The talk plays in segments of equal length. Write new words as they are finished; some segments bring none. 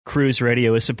Cruise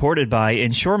Radio is supported by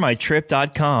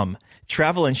InsureMyTrip.com.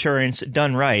 Travel insurance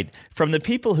done right from the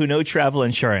people who know travel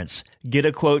insurance. Get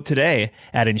a quote today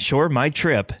at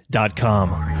InsureMyTrip.com.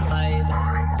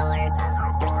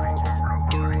 5, 4,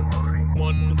 3, 2,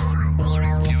 1,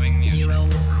 0.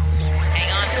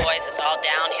 Hang on, boys. It's all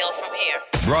downhill from here.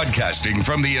 Broadcasting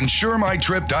from the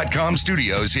InsureMyTrip.com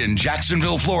studios in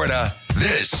Jacksonville, Florida,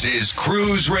 this is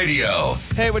Cruise Radio.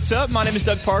 Hey, what's up? My name is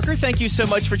Doug Parker. Thank you so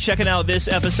much for checking out this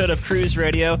episode of Cruise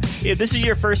Radio. If this is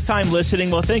your first time listening,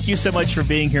 well, thank you so much for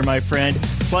being here, my friend.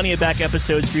 Plenty of back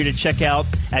episodes for you to check out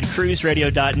at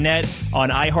cruiseradio.net, on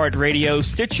iHeartRadio,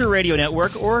 Stitcher Radio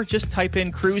Network, or just type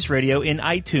in Cruise Radio in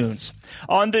iTunes.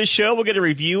 On this show, we'll get a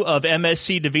review of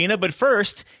MSC Divina, but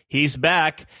first, he's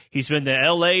back. He's been to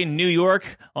L.A., New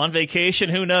York, on vacation,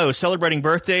 who knows, celebrating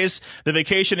birthdays. The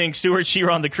vacationing Stuart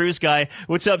Shearon, the cruise guy.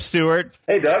 What's up, Stuart?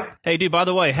 Hey, Doug. Hey, dude, by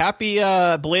the way, happy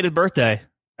belated birthday.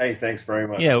 Hey, thanks very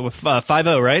much. Yeah, with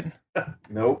 5-0, right?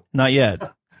 Nope. Not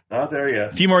yet. Not there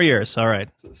yet. A few more years. All right.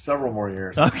 Several more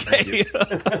years. Okay.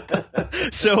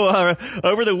 So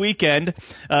over the weekend,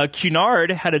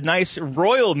 Cunard had a nice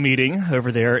royal meeting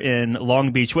over there in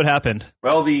Long Beach. What happened?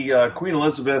 Well, the Queen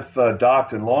Elizabeth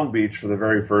docked in Long Beach for the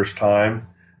very first time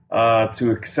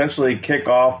to essentially kick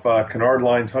off Cunard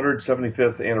Line's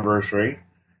 175th anniversary.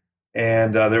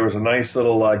 And there was a nice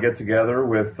little get-together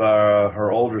with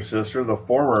her older sister, the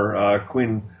former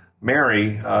Queen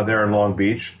Mary, there in Long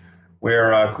Beach,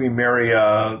 where Queen Mary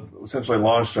essentially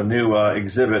launched a new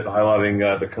exhibit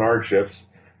highlighting the Cunard ships.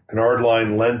 Cunard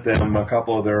Line lent them a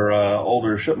couple of their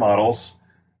older ship models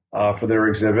for their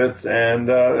exhibit, and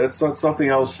it's something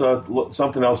else to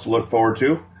look forward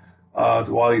to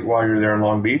while you're there in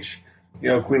Long Beach. You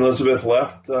know, Queen Elizabeth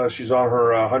left. She's on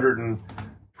her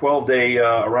 112-day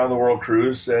around-the-world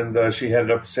cruise, and she headed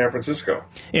up to San Francisco.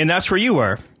 And that's where you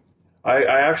were. I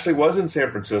actually was in San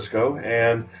Francisco,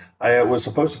 and I was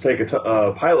supposed to take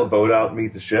a pilot boat out and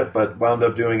meet the ship, but wound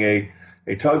up doing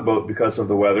a tugboat because of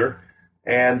the weather.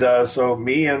 And so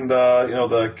me and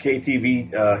the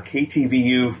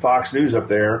KTVU Fox News up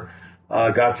there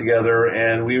got together,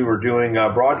 and we were doing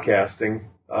broadcasting.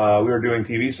 We were doing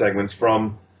TV segments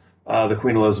from the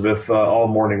Queen Elizabeth all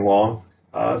morning long,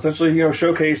 essentially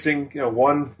showcasing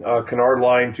one Cunard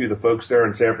Line to the folks there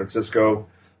in San Francisco,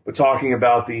 but talking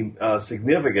about the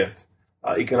significant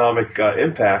economic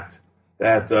impact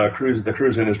that the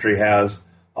cruise industry has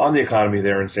on the economy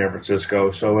there in San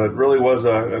Francisco. So it really was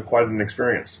quite an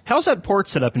experience. How's that port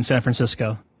set up in San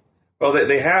Francisco? Well,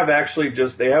 they have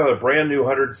a brand new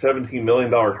 $117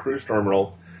 million cruise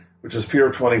terminal, which is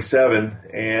Pier 27,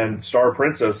 and Star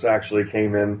Princess actually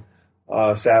came in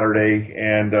Saturday,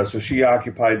 and so she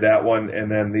occupied that one, and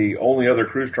then the only other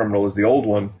cruise terminal is the old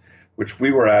one, which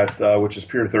we were at, which is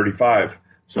Pier 35.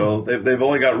 So they've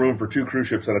only got room for 2 cruise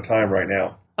ships at a time right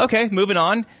now. Okay, moving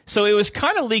on. So it was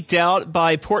kind of leaked out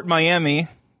by Port Miami,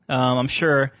 I'm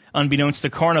sure, unbeknownst to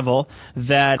Carnival,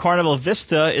 that Carnival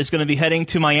Vista is going to be heading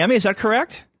to Miami. Is that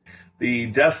correct? The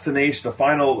destination, the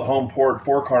final home port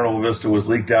for Carnival Vista was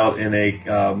leaked out in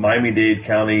a Miami-Dade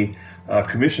County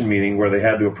commission meeting where they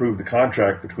had to approve the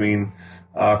contract between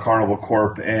Carnival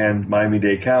Corp and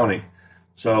Miami-Dade County.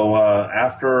 So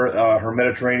after her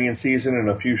Mediterranean season and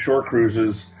a few short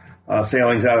cruises,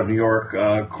 sailings out of New York,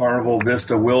 Carnival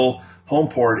Vista will home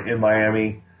port in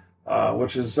Miami,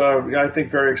 which is, I think,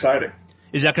 very exciting.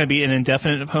 Is that going to be an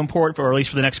indefinite home port, or at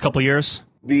least for the next couple of years?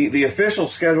 The official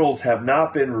schedules have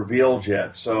not been revealed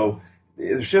yet. So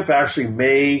the ship actually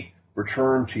may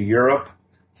return to Europe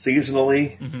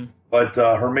seasonally, but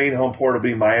her main home port will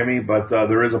be Miami. But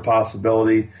there is a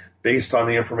possibility, based on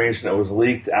the information that was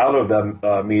leaked out of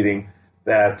the meeting,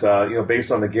 that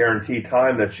based on the guaranteed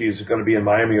time that she's going to be in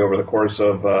Miami over the course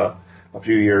of a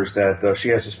few years, that she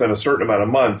has to spend a certain amount of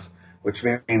months, which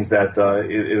means that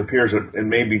it appears that it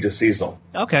may be just seasonal.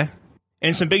 Okay.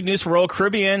 And some big news for Royal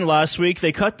Caribbean last week.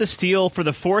 They cut the steel for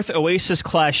the 4th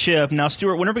Oasis-class ship. Now,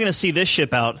 Stuart, when are we going to see this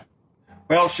ship out?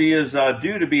 Well, she is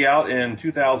due to be out in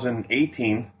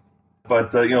 2018,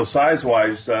 but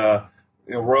size-wise,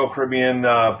 Royal Caribbean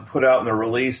put out in the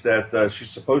release that she's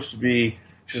supposed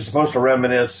to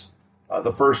reminisce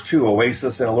the first 2,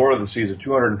 Oasis and Allure of the Seas, at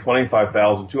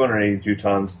 225,282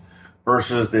 tons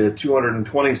versus the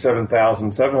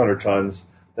 227,700 tons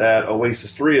that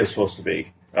Oasis 3 is supposed to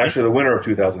be. Actually, the winter of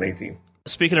 2018.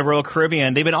 Speaking of Royal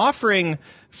Caribbean, they've been offering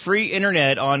free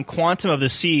internet on Quantum of the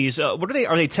Seas. What are they?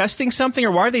 Are they testing something,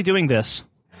 or why are they doing this?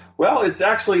 Well, it's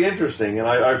actually interesting, and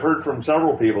I've heard from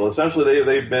several people. Essentially,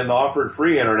 they've been offered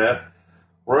free internet.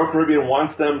 Royal Caribbean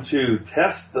wants them to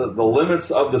test the limits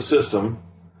of the system.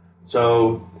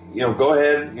 So, go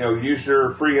ahead, use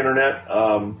your free internet,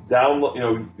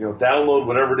 download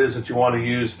whatever it is that you want to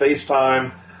use,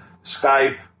 FaceTime,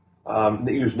 Skype,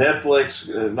 use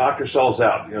Netflix, knock yourselves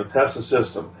out, test the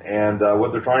system. And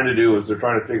what they're trying to do is they're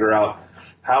trying to figure out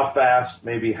how fast,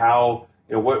 maybe how,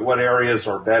 what areas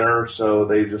are better. So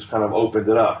they just kind of opened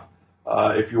it up.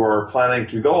 If you are planning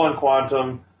to go on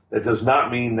Quantum, that does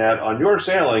not mean that on your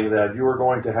sailing that you are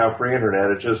going to have free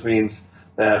internet. It just means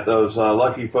that those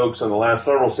lucky folks on the last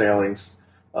several sailings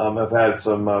have had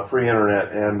some free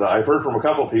internet. And I've heard from a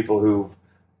couple of people who've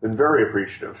been very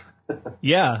appreciative.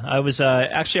 Yeah, I was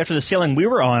actually after the sailing we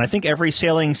were on, I think every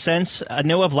sailing since I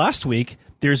know of last week,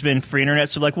 there's been free internet.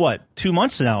 So 2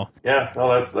 months now? Yeah,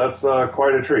 no, that's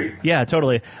quite a treat. Yeah,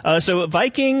 totally. So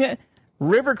Viking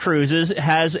River Cruises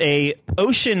has a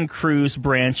ocean cruise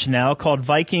branch now called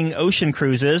Viking Ocean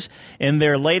Cruises, and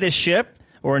their latest ship,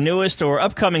 or newest or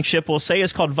upcoming ship, we'll say,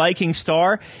 is called Viking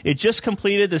Star. It just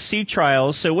completed the sea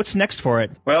trials. So what's next for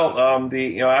it? Well,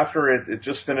 after it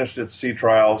just finished its sea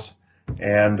trials,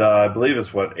 and I believe it's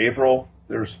April.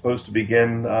 They're supposed to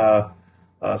begin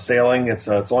sailing. It's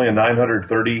only a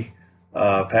 930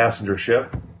 passenger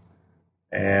ship.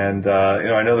 And,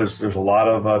 I know there's a lot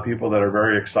of people that are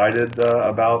very excited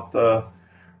about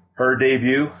her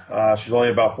debut. She's only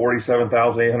about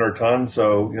 47,800 tons.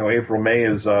 So, May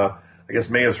is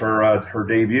her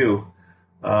debut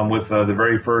with the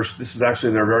very first. This is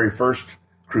actually their very first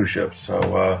cruise ship.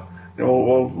 So,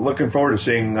 we're looking forward to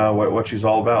seeing what she's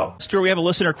all about. Stuart, we have a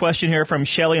listener question here from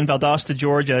Shelley in Valdosta,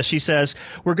 Georgia. She says,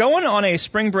 we're going on a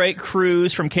spring break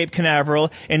cruise from Cape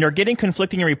Canaveral and are getting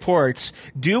conflicting reports.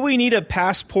 Do we need a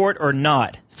passport or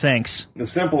not? Thanks. The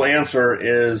simple answer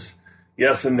is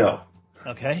yes and no.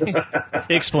 Okay.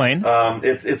 Explain.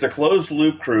 It's a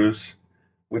closed-loop cruise,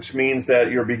 which means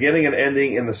that you're beginning and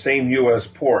ending in the same U.S.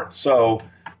 port. So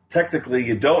technically,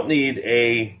 you don't need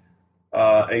a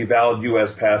valid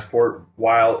U.S. passport,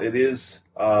 while it is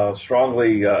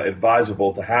strongly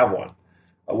advisable to have one.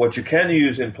 What you can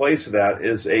use in place of that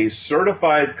is a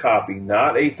certified copy,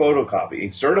 not a photocopy,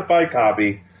 a certified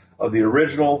copy of the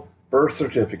original birth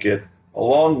certificate,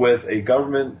 along with a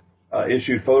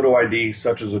government-issued photo ID,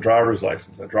 such as a driver's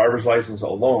license. A driver's license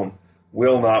alone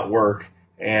will not work,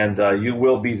 and you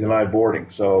will be denied boarding.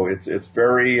 So it's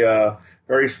very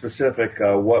very specific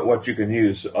what you can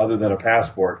use other than a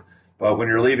passport. But when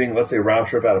you're leaving, let's say, round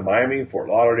trip out of Miami, Fort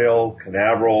Lauderdale,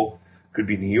 Canaveral, could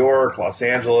be New York, Los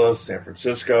Angeles, San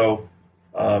Francisco,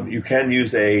 you can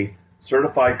use a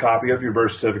certified copy of your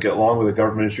birth certificate along with a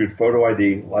government-issued photo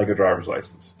ID like a driver's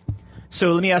license.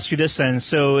 So let me ask you this then.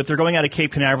 So if they're going out of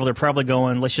Cape Canaveral, they're probably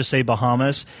going, let's just say,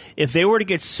 Bahamas. If they were to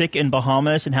get sick in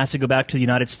Bahamas and have to go back to the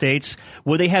United States,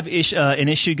 would they have an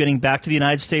issue getting back to the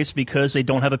United States because they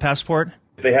don't have a passport?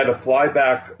 If they had to fly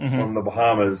back from the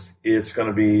Bahamas, it's going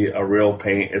to be a real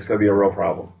pain. It's going to be a real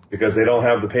problem because they don't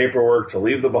have the paperwork to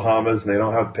leave the Bahamas and they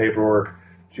don't have the paperwork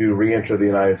to re-enter the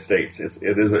United States.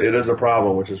 It is a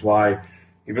problem, which is why,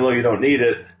 even though you don't need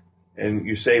it, and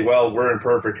you say, well, we're in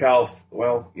perfect health,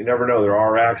 well, you never know. There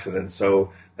are accidents.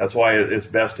 So that's why it's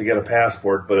best to get a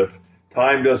passport. But if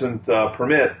time doesn't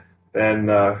permit, then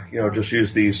just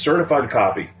use the certified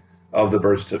copy of the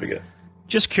birth certificate.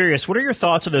 Just curious, what are your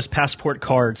thoughts of those passport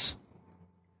cards?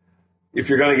 If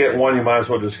you're going to get one, you might as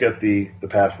well just get the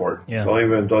passport. Yeah. Don't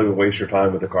even waste your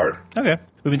time with the card. Okay.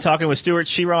 We've been talking with Stuart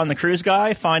Sheeran, the Cruise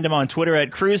Guy. Find him on Twitter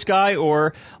at Cruise Guy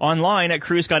or online at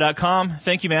cruiseguy.com.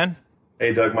 Thank you, man.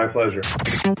 Hey, Doug, my pleasure.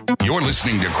 You're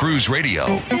listening to Cruise Radio,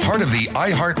 part of the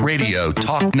iHeartRadio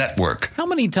Talk Network. How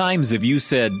many times have you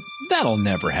said, that'll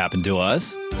never happen to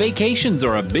us? Vacations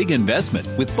are a big investment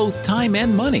with both time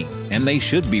and money, and they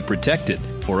should be protected.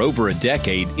 For over a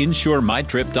decade,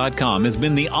 InsureMyTrip.com has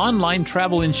been the online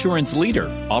travel insurance leader,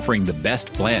 offering the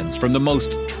best plans from the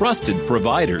most trusted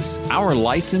providers. Our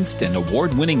licensed and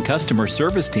award-winning customer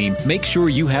service team makes sure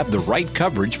you have the right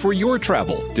coverage for your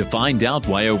travel. To find out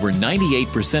why over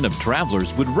 98% of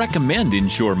travelers would recommend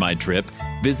Insure My Trip,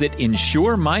 visit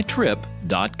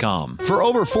InsureMyTrip.com. For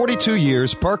over 42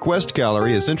 years, Park West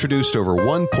Gallery has introduced over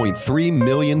 1.3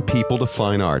 million people to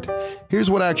fine art. Here's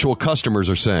what actual customers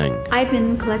are saying. I've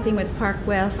been collecting with Park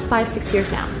West 5-6 years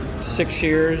now. 6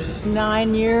 years.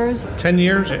 9 years. 10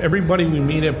 years. Everybody we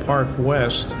meet at Park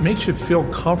West makes you feel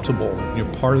comfortable.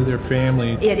 You're part of their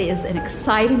family. It is an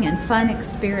exciting and fun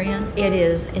experience. It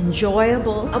is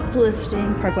enjoyable,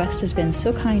 uplifting. Park West has been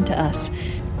so kind to us.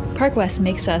 Park West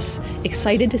makes us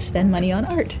excited to spend money on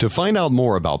art. To find out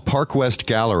more about Park West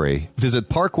Gallery, visit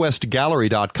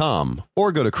parkwestgallery.com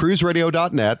or go to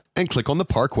cruiseradio.net and click on the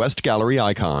Park West Gallery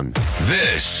icon.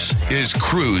 This is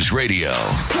Cruise Radio. And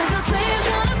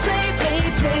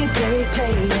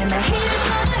the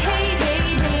haters gonna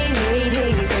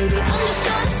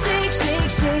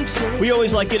We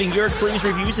always like getting your cruise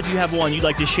reviews. If you have one you'd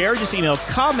like to share, just email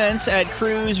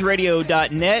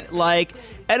comments@cruiseradio.net. Like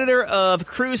editor of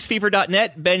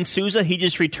cruisefever.net, Ben Souza. He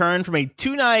just returned from a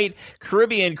 2-night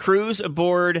Caribbean cruise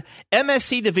aboard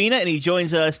MSC Divina, and he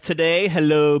joins us today.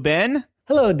 Hello, Ben.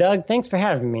 Hello, Doug. Thanks for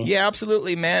having me. Yeah,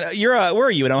 absolutely, man. You're where are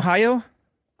you, in Ohio?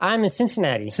 I'm in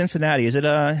Cincinnati. Cincinnati. Is it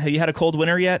have you had a cold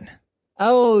winter yet?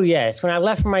 Oh, yes. When I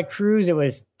left for my cruise, it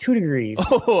was 2 degrees.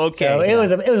 Oh, okay. So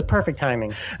it was perfect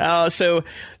timing. So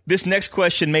this next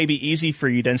question may be easy for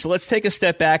you then. So let's take a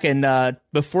step back and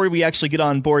before we actually get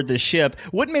on board the ship,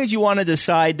 what made you want to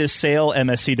decide to sail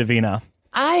MSC Divina?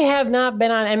 I have not been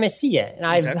on MSC yet, and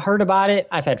I've heard about it.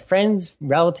 I've had friends,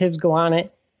 relatives go on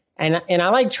it, and I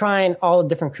like trying all the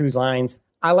different cruise lines.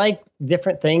 I like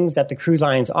different things that the cruise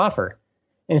lines offer.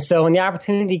 And so when the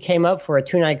opportunity came up for a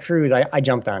 2-night cruise, I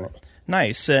jumped on it.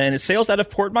 Nice. And it sails out of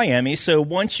Port Miami. So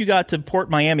once you got to Port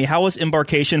Miami, how was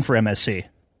embarkation for MSC?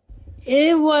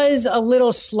 It was a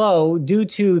little slow due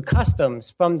to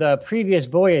customs from the previous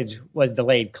voyage was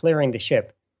delayed, clearing the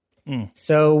ship.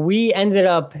 So we ended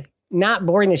up not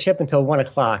boarding the ship until 1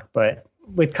 o'clock. But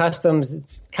with customs,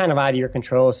 it's kind of out of your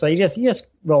control. So you just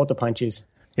roll with the punches.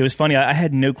 It was funny. I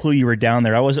had no clue you were down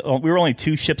there. We were only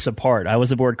 2 ships apart. I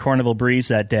was aboard Carnival Breeze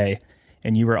that day,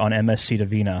 and you were on MSC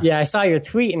Divina. Yeah, I saw your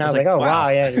tweet, and I was like, oh, wow,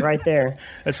 yeah, you're right there.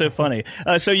 That's so funny.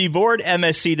 So you board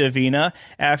MSC Divina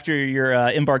after your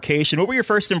embarkation. What were your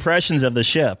first impressions of the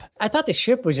ship? I thought the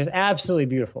ship was just absolutely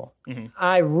beautiful.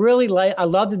 I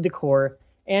love the decor.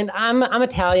 And I'm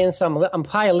Italian, so I'm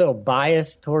probably a little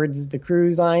biased towards the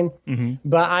cruise line.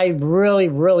 But I really,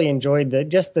 really enjoyed the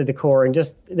decor, and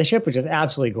just the ship was just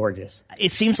absolutely gorgeous.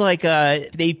 It seems like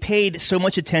they paid so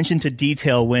much attention to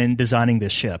detail when designing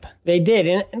this ship. They did.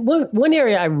 And one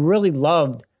area I really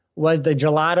loved was the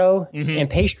gelato and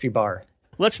pastry bar.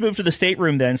 Let's move to the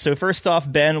stateroom then. So first off,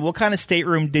 Ben, what kind of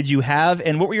stateroom did you have,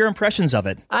 and what were your impressions of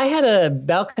it? I had a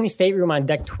balcony stateroom on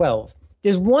deck 12.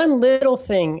 There's one little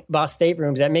thing about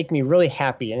staterooms that make me really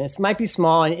happy, and it might be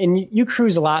small, and you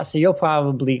cruise a lot, so you'll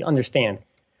probably understand.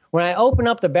 When I open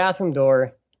up the bathroom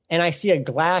door and I see a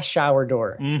glass shower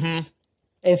door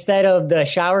instead of the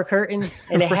shower curtain,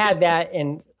 and it had that,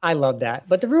 and I love that.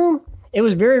 But the room, it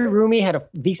was very roomy, had a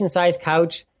decent-sized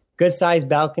couch, good-sized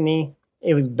balcony.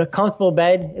 It was a comfortable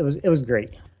bed. It was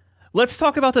great. Let's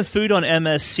talk about the food on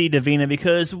MSC Divina,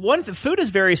 because food is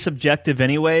very subjective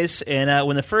anyways, and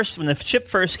when the ship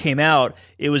first came out,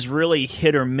 it was really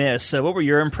hit or miss. So what were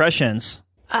your impressions?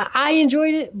 I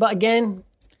enjoyed it, but again,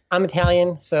 I'm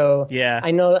Italian, so yeah.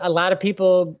 I know a lot of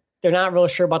people, they're not real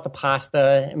sure about the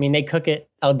pasta. I mean, they cook it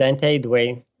al dente the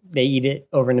way they eat it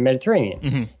over in the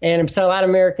Mediterranean. And so a lot of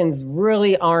Americans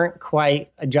really aren't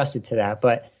quite adjusted to that,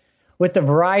 but with the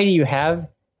variety you have,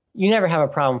 you never have a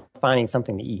problem finding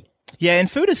something to eat. Yeah,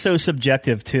 and food is so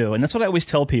subjective, too. And that's what I always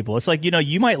tell people. It's like,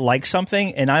 you might like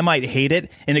something, and I might hate it,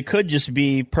 and it could just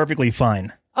be perfectly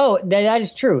fine. Oh, that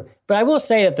is true. But I will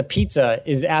say that the pizza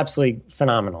is absolutely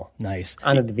phenomenal. Nice.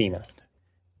 On the Divina.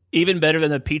 Even better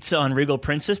than the pizza on Regal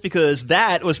Princess, because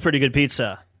that was pretty good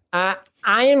pizza. I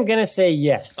am going to say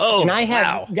yes. Oh, and I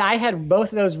had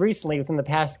both of those recently within the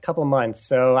past couple months,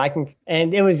 so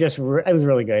and it was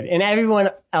really good. And everyone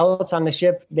else on the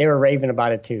ship, they were raving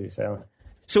about it, too, so...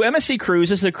 So MSC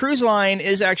Cruises, the cruise line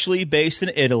is actually based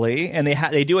in Italy, and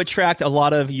they do attract a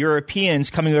lot of Europeans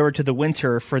coming over to the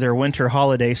winter for their winter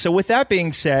holiday. So with that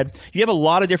being said, you have a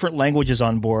lot of different languages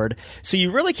on board. So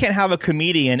you really can't have a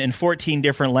comedian in 14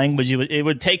 different languages. It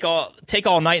would take all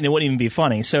night, and it wouldn't even be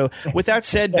funny. So with that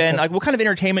said, Ben, what kind of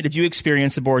entertainment did you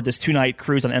experience aboard this 2-night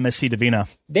cruise on MSC Divina?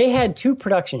 They had 2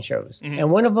 production shows, and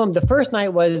one of them, the first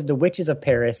night was The Witches of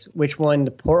Paris, which won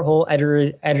the Porthole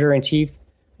Editor-in-Chief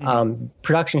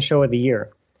production show of the year.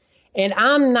 And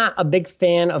I'm not a big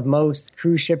fan of most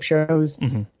cruise ship shows,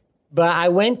 but I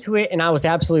went to it and I was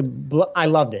I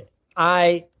loved it.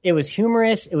 It was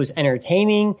humorous. It was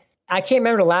entertaining. I can't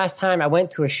remember the last time I went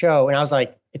to a show and I was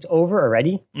like, it's over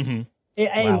already.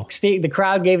 Wow. The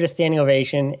crowd gave it a standing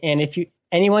ovation. And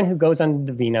anyone who goes on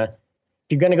Divina, if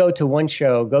you're going to go to one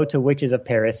show, go to Witches of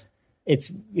Paris.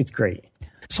 It's great.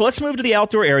 So let's move to the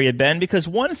outdoor area, Ben, because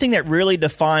one thing that really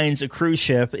defines a cruise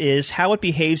ship is how it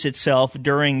behaves itself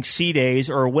during sea days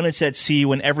or when it's at sea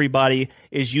when everybody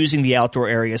is using the outdoor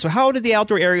area. So how did the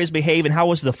outdoor areas behave and how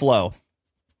was the flow?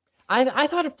 I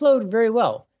thought it flowed very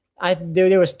well.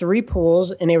 There was 3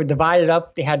 pools and they were divided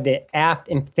up. They had the aft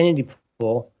infinity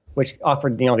pool, which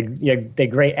offered the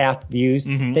great aft views.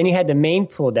 Then you had the main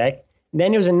pool deck.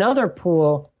 Then there was another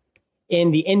pool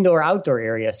in the indoor-outdoor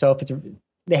area. So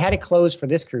they had it closed for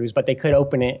this cruise, but they could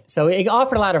open it. So it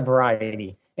offered a lot of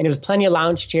variety. And there was plenty of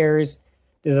lounge chairs.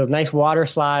 There's a nice water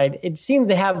slide. It seemed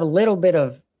to have a little bit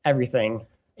of everything.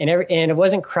 And it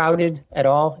wasn't crowded at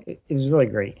all. It was really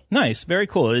great. Nice. Very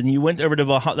cool. And you went over to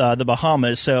the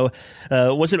Bahamas. So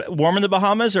was it warm in the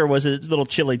Bahamas, or was it a little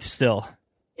chilly still?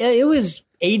 It was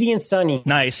 80 and sunny.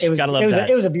 Nice. Gotta love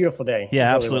that. It was a beautiful day.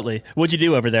 Yeah, absolutely. What'd you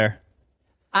do over there?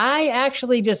 I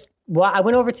actually I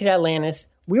went over to the Atlantis.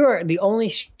 We were the only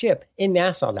ship in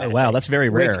Nassau that day. Wow, that's very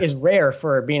rare. Which is rare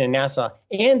for being in Nassau.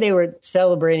 And they were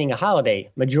celebrating a holiday,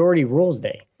 Majority Rules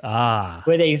Day.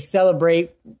 Where they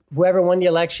celebrate whoever won the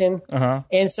election.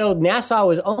 And so Nassau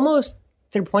was almost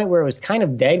to the point where it was kind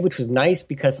of dead, which was nice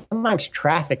because sometimes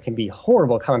traffic can be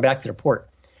horrible coming back to the port.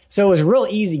 So it was real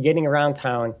easy getting around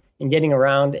town and getting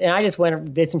around. And I just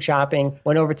did some shopping,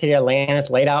 went over to the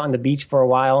Atlantis, laid out on the beach for a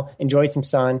while, enjoyed some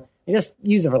sun, and just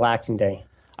used a relaxing day.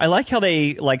 I like how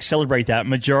they celebrate that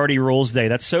Majority Rules Day.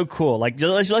 That's so cool.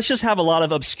 Let's just have a lot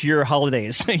of obscure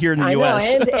holidays here in the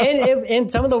U.S.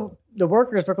 and some of the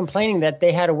workers were complaining that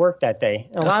they had to work that day.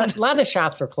 A lot of the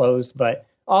shops were closed, but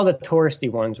all the touristy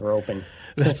ones were open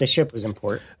since the ship was in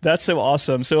port. That's so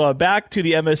awesome. So back to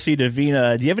the MSC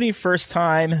Divina. Do you have any first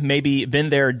time, maybe been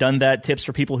there, done that, tips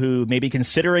for people who may be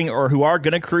considering or who are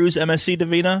going to cruise MSC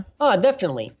Divina? Oh,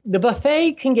 definitely. The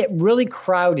buffet can get really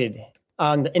crowded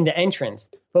in the entrance.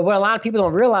 But what a lot of people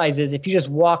don't realize is if you just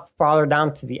walk farther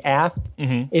down to the aft,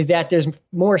 is that there's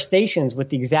more stations with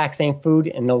the exact same food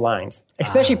and no lines,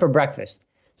 especially for breakfast.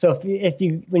 So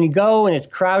when you go and it's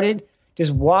crowded,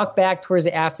 just walk back towards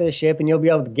the aft of the ship and you'll be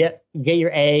able to get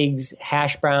your eggs,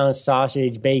 hash browns,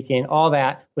 sausage, bacon, all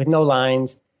that with no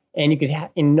lines. And you could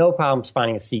in no problems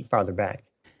finding a seat farther back.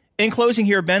 In closing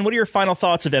here, Ben, what are your final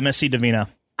thoughts of MSC Divina?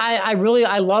 I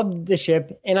love the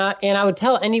ship, and I would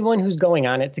tell anyone who's going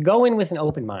on it to go in with an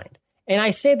open mind. And I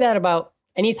say that about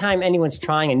anytime anyone's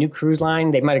trying a new cruise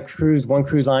line, they might have cruised one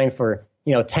cruise line for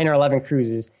 10 or 11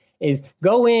 cruises, is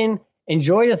go in,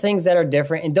 enjoy the things that are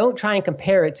different, and don't try and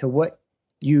compare it to what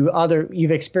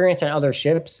you've experienced on other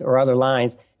ships or other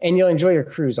lines, and you'll enjoy your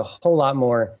cruise a whole lot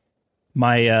more.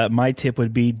 My tip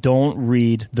would be don't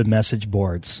read the message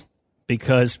boards,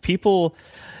 because people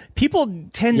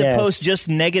tend to post just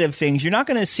negative things. You're not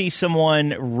going to see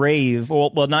someone rave. Well,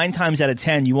 9 times out of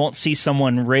 10, you won't see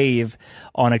someone rave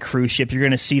on a cruise ship. You're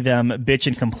going to see them bitch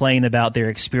and complain about their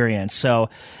experience. So,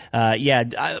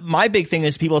 my big thing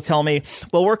is people tell me,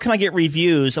 well, where can I get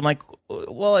reviews? I'm like,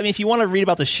 well, I mean, if you want to read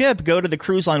about the ship, go to the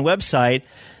cruise line website.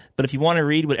 But if you want to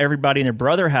read what everybody and their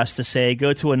brother has to say,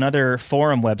 go to another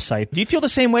forum website. Do you feel the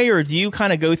same way, or do you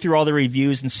kind of go through all the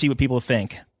reviews and see what people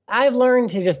think? I've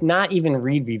learned to just not even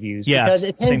read reviews because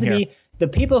it tends to be the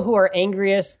people who are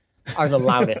angriest are the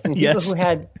loudest. And people who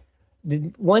had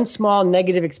one small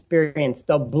negative experience,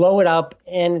 they'll blow it up,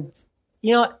 and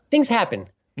things happen.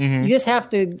 You just have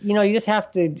to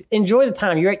enjoy the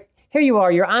time.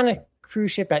 You're on a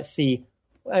cruise ship at sea.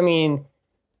 I mean,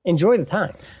 enjoy the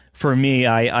time. For me,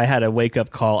 I had a wake-up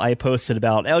call. I posted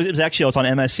about, I was on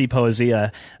MSC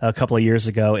Poesia a couple of years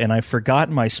ago, and I forgot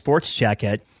my sports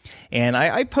jacket. And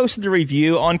I posted a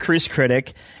review on Cruise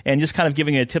Critic and just kind of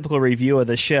giving a typical review of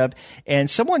the ship. And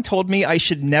someone told me I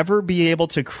should never be able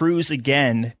to cruise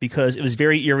again because it was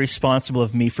very irresponsible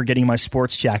of me forgetting my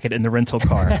sports jacket in the rental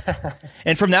car.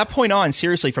 And from that point on,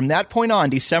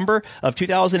 December of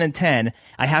 2010,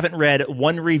 I haven't read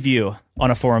one review on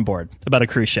a forum board about a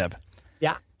cruise ship.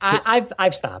 Yeah,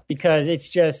 I've stopped because it's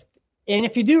just, and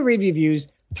if you do read reviews,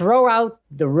 throw out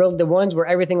the ones where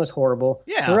everything was horrible.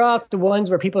 Yeah. Throw out the ones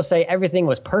where people say everything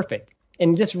was perfect.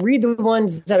 And just read the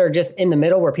ones that are just in the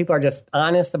middle where people are just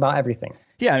honest about everything.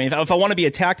 Yeah, I mean, if I want to be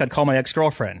attacked, I'd call my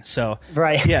ex-girlfriend. So,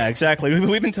 right. Yeah, exactly.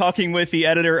 We've been talking with the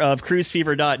editor of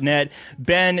cruisefever.net,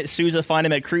 Ben Souza. Find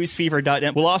him at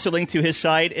cruisefever.net. We'll also link to his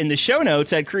site in the show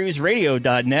notes at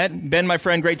cruiseradio.net. Ben, my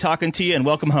friend, great talking to you, and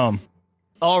welcome home.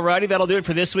 Alrighty, that'll do it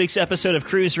for this week's episode of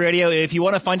Cruise Radio. If you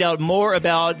want to find out more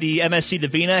about the MSC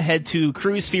Divina, head to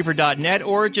cruisefever.net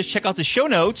or just check out the show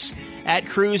notes at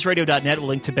cruiseradio.net. We'll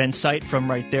link to Ben's site from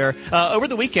right there. Over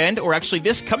the weekend, or actually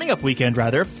this coming up weekend,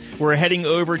 rather, we're heading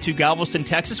over to Galveston,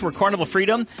 Texas, where Carnival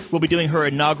Freedom will be doing her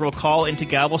inaugural call into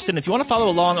Galveston. If you want to follow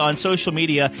along on social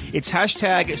media, it's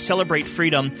hashtag Celebrate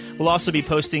Freedom. We'll also be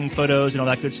posting photos and all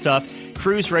that good stuff.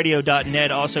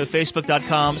 cruiseradio.net, also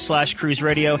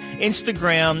facebook.com/cruiseradio,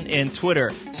 Instagram, and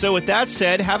Twitter. So with that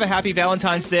said, have a happy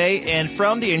Valentine's Day. And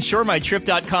from the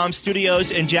InsureMyTrip.com studios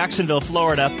in Jacksonville,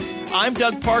 Florida, I'm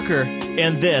Doug Parker,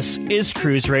 and this is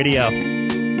Cruise Radio.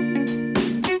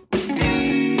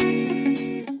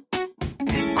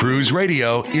 Cruise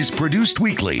Radio is produced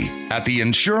weekly at the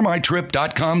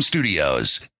InsureMyTrip.com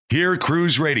studios. Hear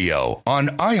Cruise Radio on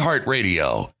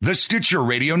iHeartRadio, the Stitcher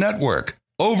Radio Network,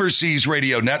 Overseas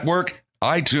Radio Network,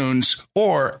 iTunes,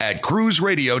 or at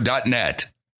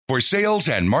cruiseradio.net. For sales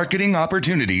and marketing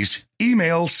opportunities,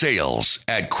 email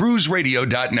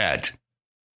sales@cruiseradio.net.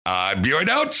 I'm your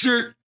announcer,